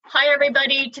Hi,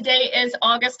 everybody. Today is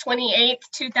August 28th,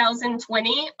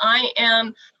 2020. I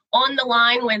am on the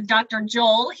line with Dr.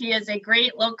 Joel. He is a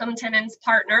great locum tenens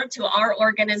partner to our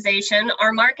organization.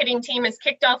 Our marketing team has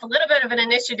kicked off a little bit of an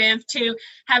initiative to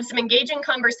have some engaging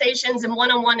conversations and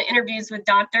one-on-one interviews with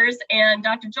doctors, and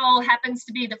Dr. Joel happens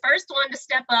to be the first one to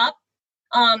step up.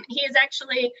 He is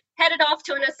actually headed off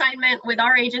to an assignment with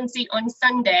our agency on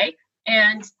Sunday.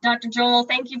 And Dr. Joel,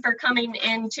 thank you for coming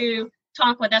in to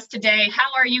talk with us today.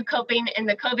 How are you coping in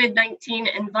the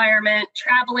COVID-19 environment,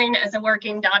 traveling as a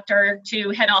working doctor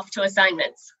to head off to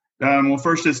assignments? Well,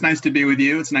 first, it's nice to be with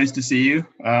you. It's nice to see you.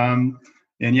 And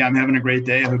yeah, I'm having a great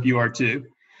day. I hope you are too.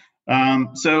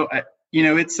 It's a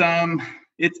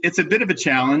bit of a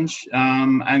challenge.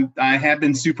 I have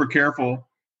been super careful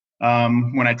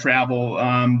when I travel.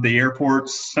 The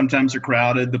airports sometimes are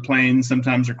crowded. The planes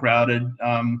sometimes are crowded.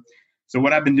 So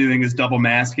what I've been doing is double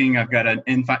masking. I've got an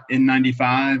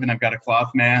N95 and I've got a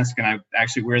cloth mask, and I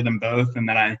actually wear them both. And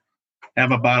then I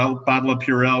have a bottle of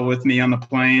Purell with me on the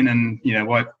plane, and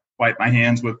wipe my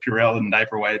hands with Purell and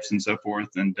diaper wipes and so forth.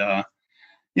 And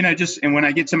and when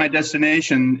I get to my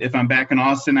destination, if I'm back in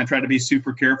Austin, I try to be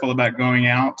super careful about going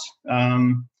out.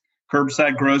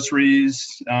 Curbside groceries,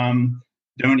 don't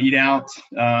eat out.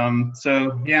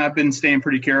 I've been staying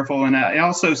pretty careful, and I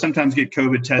also sometimes get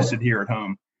COVID tested here at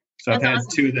home. So I've had awesome.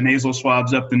 2 of the nasal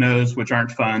swabs up the nose, which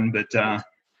aren't fun, but,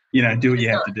 do what you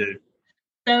have to do.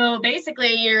 So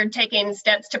basically, you're taking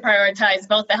steps to prioritize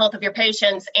both the health of your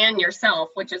patients and yourself,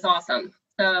 which is awesome.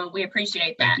 So we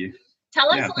appreciate that. Thank you.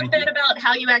 Tell us a little bit about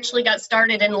how you actually got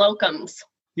started in locums.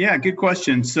 Yeah, good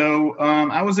question. So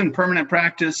I was in permanent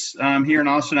practice here in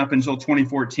Austin up until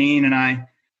 2014, and I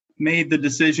made the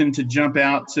decision to jump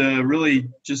out to really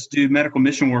just do medical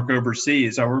mission work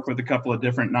overseas. I work with a couple of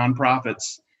different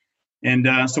nonprofits. And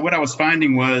so what I was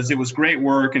finding was it was great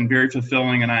work and very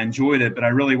fulfilling, and I enjoyed it, but I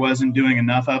really wasn't doing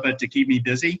enough of it to keep me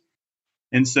busy.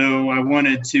 And so I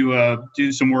wanted to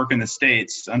do some work in the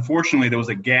States. Unfortunately, there was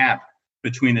a gap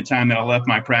between the time that I left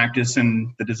my practice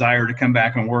and the desire to come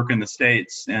back and work in the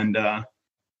States. And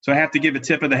so I have to give a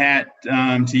tip of the hat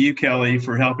to you, Kelly,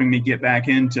 for helping me get back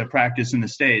into practice in the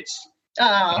States.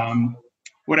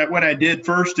 What I did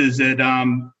first is that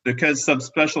because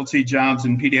subspecialty jobs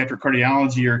in pediatric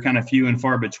cardiology are kind of few and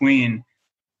far between,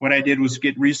 what I did was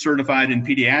get recertified in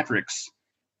pediatrics,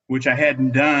 which I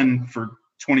hadn't done for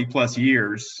 20 plus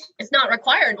years. It's not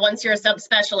required once you're a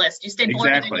subspecialist. You stay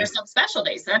boarded in your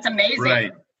subspecialty, so that's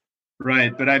amazing.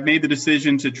 Right. But I made the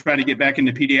decision to try to get back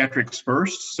into pediatrics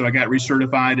first, so I got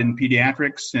recertified in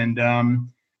pediatrics,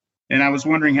 and I was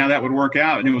wondering how that would work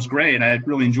out, and it was great. I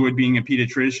really enjoyed being a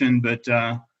pediatrician, but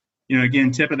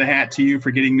again, tip of the hat to you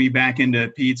for getting me back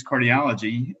into peds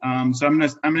cardiology. So I'm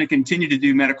going to continue to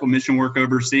do medical mission work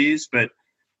overseas, but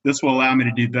this will allow me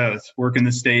to do both: work in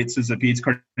the States as a peds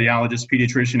cardiologist,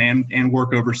 pediatrician, and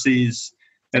work overseas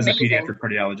as a pediatric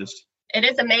cardiologist. It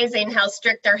is amazing how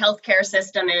strict our healthcare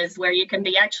system is, where you can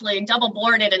be actually double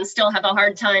boarded and still have a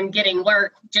hard time getting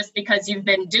work just because you've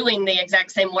been doing the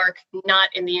exact same work, not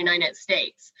in the United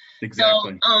States.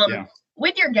 Exactly. So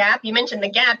with your gap, you mentioned the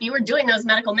gap, you were doing those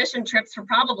medical mission trips for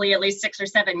probably at least 6 or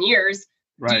 7 years.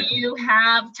 Right. Do you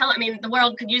the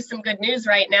world could use some good news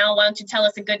right now. Why don't you tell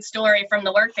us a good story from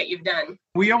the work that you've done?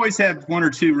 We always have 1 or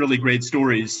 2 really great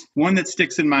stories. One that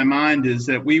sticks in my mind is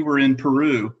that we were in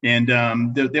Peru, and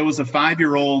there was a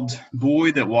 5-year-old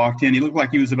boy that walked in. He looked like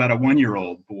he was about a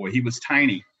 1-year-old boy. He was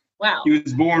tiny. Wow. He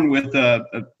was born with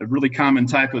a really common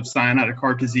type of cyanotic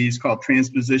heart disease called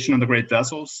transposition of the great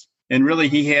vessels. And really,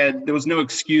 there was no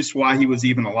excuse why he was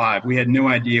even alive. We had no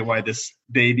idea why this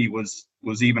baby was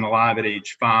even alive at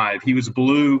age 5. He was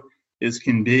blue as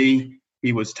can be.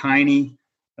 He was tiny.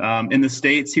 In the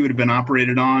States, he would have been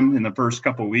operated on in the first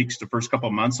couple of weeks, the first couple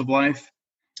of months of life.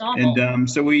 Awful. And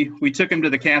so we took him to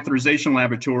the catheterization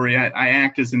laboratory. I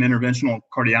act as an interventional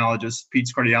cardiologist,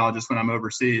 peds cardiologist when I'm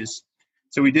overseas.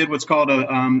 So we did what's called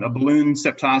a balloon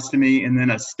septostomy and then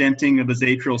a stenting of his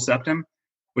atrial septum,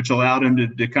 which allowed him to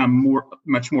become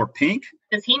much more pink.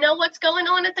 Does he know what's going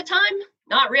on at the time?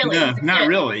 Not really. No, not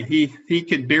really. He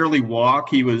could barely walk.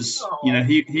 He was,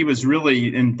 he was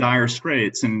really in dire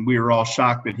straits, and we were all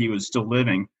shocked that he was still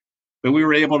living. But we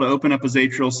were able to open up his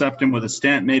atrial septum with a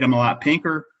stent, made him a lot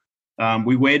pinker.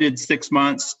 We waited 6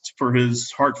 months for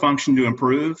his heart function to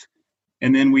improve,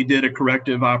 and then we did a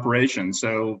corrective operation.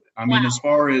 So, as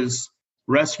far as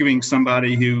rescuing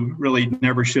somebody who really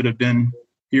never should have been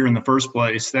here in the first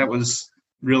place, that was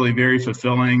really very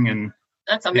fulfilling. And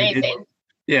that's amazing.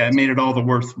 It made it all the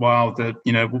worthwhile that,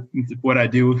 what I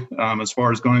do as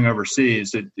far as going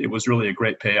overseas, it was really a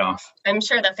great payoff. I'm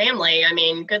sure the family,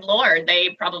 good Lord, they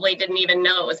probably didn't even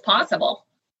know it was possible.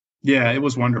 Yeah, it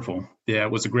was wonderful. Yeah,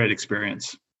 it was a great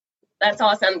experience. That's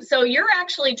awesome. So you're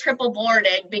actually triple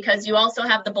boarded because you also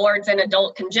have the boards in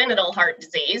adult congenital heart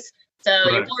disease. So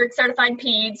you're Right. board certified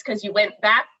peds because you went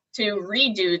back to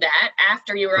redo that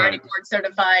after you were already Right. board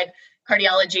certified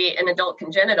cardiology and adult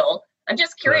congenital. I'm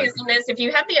just curious Right. in this, if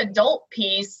you have the adult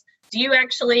piece, do you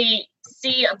actually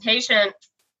see a patient,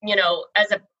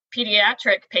 as a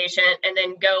pediatric patient and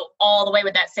then go all the way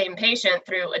with that same patient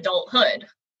through adulthood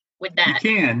with You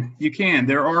that? can.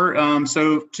 There are,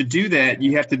 so to do that,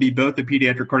 you have to be both a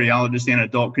pediatric cardiologist and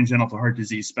adult congenital heart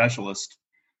disease specialist.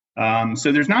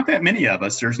 So there's not that many of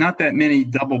us. There's not that many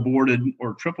double boarded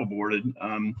or triple boarded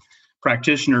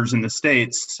practitioners in the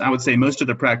States. I would say most of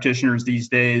the practitioners these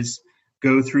days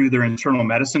go through their internal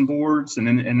medicine boards and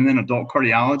then adult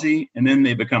cardiology, and then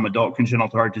they become adult congenital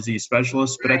heart disease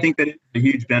specialists. But I think that it's a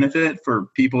huge benefit for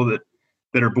people that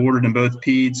are boarded in both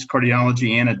peds,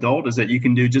 cardiology, and adult is that you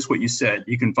can do just what you said.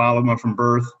 You can follow them from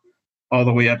birth all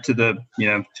the way up to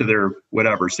to their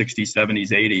whatever, 60s, 70s,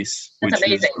 80s, That's which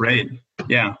amazing. is great.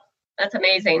 Yeah. That's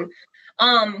amazing.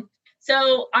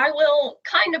 So I will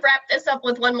kind of wrap this up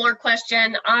with one more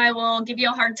question. I will give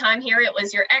you a hard time here. It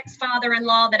was your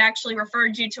ex-father-in-law that actually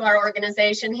referred you to our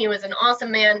organization. He was an awesome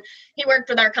man. He worked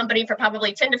with our company for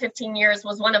probably 10 to 15 years,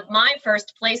 was one of my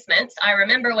first placements. I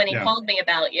remember when he called me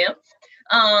about you.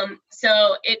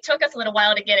 So it took us a little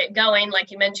while to get it going. Like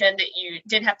you mentioned, you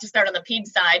did have to start on the ped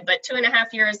side, but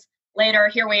 2.5 years later,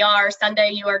 here we are.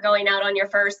 Sunday, you are going out on your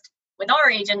first, with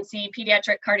our agency,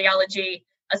 pediatric cardiology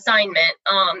assignment.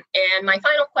 And my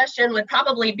final question would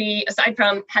probably be, aside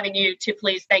from having you to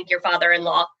please thank your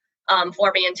father-in-law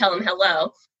for me and tell him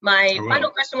hello, my final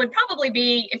question would probably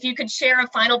be if you could share a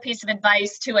final piece of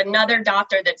advice to another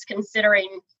doctor that's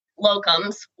considering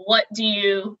locums, what do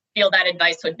you feel that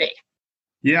advice would be?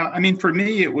 Yeah, I mean, for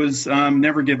me, it was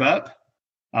never give up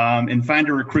and find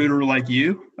a recruiter like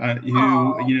you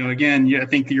who, again, I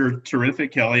think you're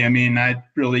terrific, Kelly. I mean, I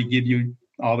really give you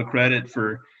all the credit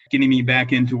for getting me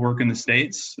back into work in the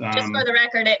States. Just for the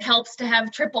record, it helps to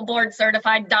have triple board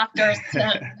certified doctors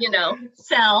to,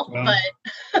 sell,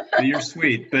 but. You're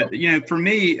sweet. But, for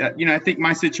me, I think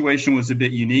my situation was a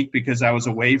bit unique because I was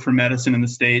away from medicine in the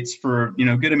States for,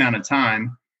 a good amount of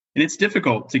time. And it's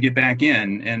difficult to get back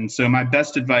in. And so my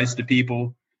best advice to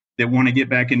people that want to get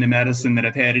back into medicine that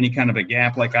have had any kind of a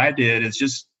gap like I did is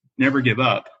just never give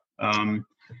up.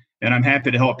 And I'm happy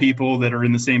to help people that are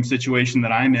in the same situation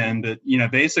that I'm in. But,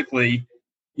 basically,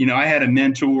 I had a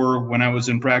mentor when I was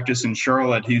in practice in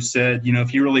Charlotte who said,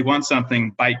 if you really want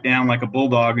something, bite down like a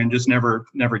bulldog and just never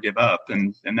give up.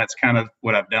 And that's kind of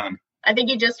what I've done. I think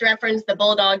you just referenced the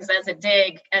Bulldogs as a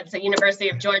dig as a University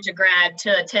of Georgia grad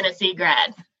to a Tennessee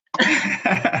grad.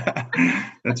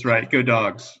 That's right. Go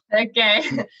Dogs. Okay.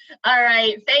 All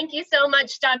right. Thank you so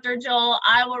much, Dr. Joel.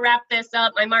 I will wrap this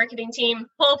up. My marketing team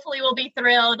hopefully will be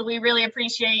thrilled. We really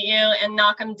appreciate you, and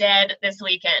knock 'em dead this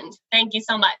weekend. Thank you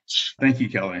so much. Thank you,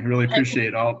 Kelly. I really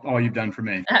appreciate all you've done for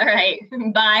me. All right.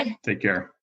 Bye. Take care.